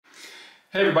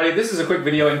Hey everybody, this is a quick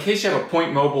video in case you have a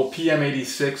Pointmobile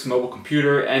PM86 mobile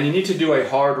computer and you need to do a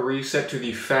hard reset to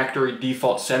the factory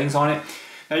default settings on it.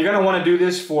 Now you're going to want to do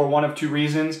this for one of two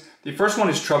reasons. The first one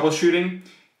is troubleshooting.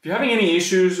 If you're having any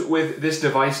issues with this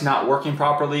device not working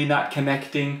properly, not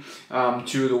connecting to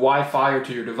the Wi-Fi or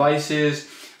to your devices,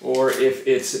 or if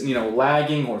it's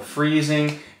lagging or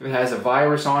freezing, if it has a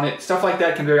virus on it, stuff like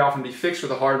that can very often be fixed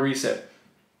with a hard reset.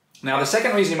 Now the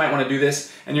second reason you might want to do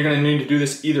this, and you're going to need to do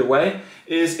this either way,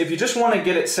 is if you just want to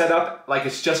get it set up like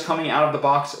it's just coming out of the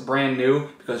box brand new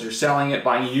because you're selling it,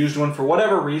 buying a used one for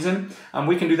whatever reason,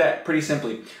 we can do that pretty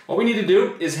simply. What we need to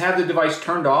do is have the device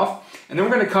turned off, and then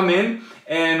we're going to come in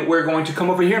and we're going to come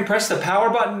over here and press the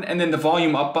power button and then the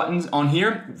volume up buttons on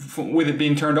here with it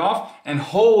being turned off, and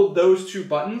hold those two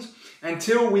buttons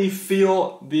until we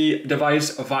feel the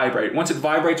device vibrate. Once it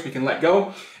vibrates, we can let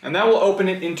go, and that will open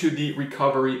it into the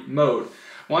recovery mode.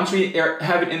 Once we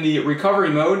have it in the recovery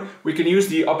mode, we can use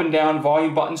the up and down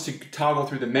volume buttons to toggle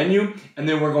through the menu, and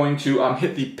then we're going to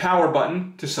hit the power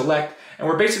button to select, and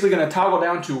we're basically going to toggle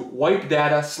down to wipe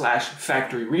data /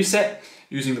 factory reset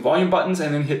using the volume buttons,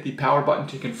 and then hit the power button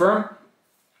to confirm.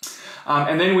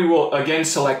 And then we will again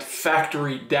select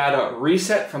factory data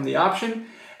reset from the option,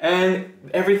 and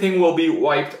everything will be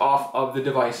wiped off of the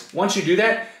device. Once you do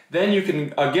that, then you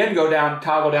can again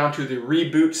toggle down to the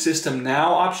reboot system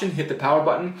now option, hit the power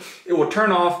button. It will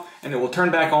turn off and it will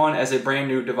turn back on as a brand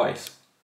new device.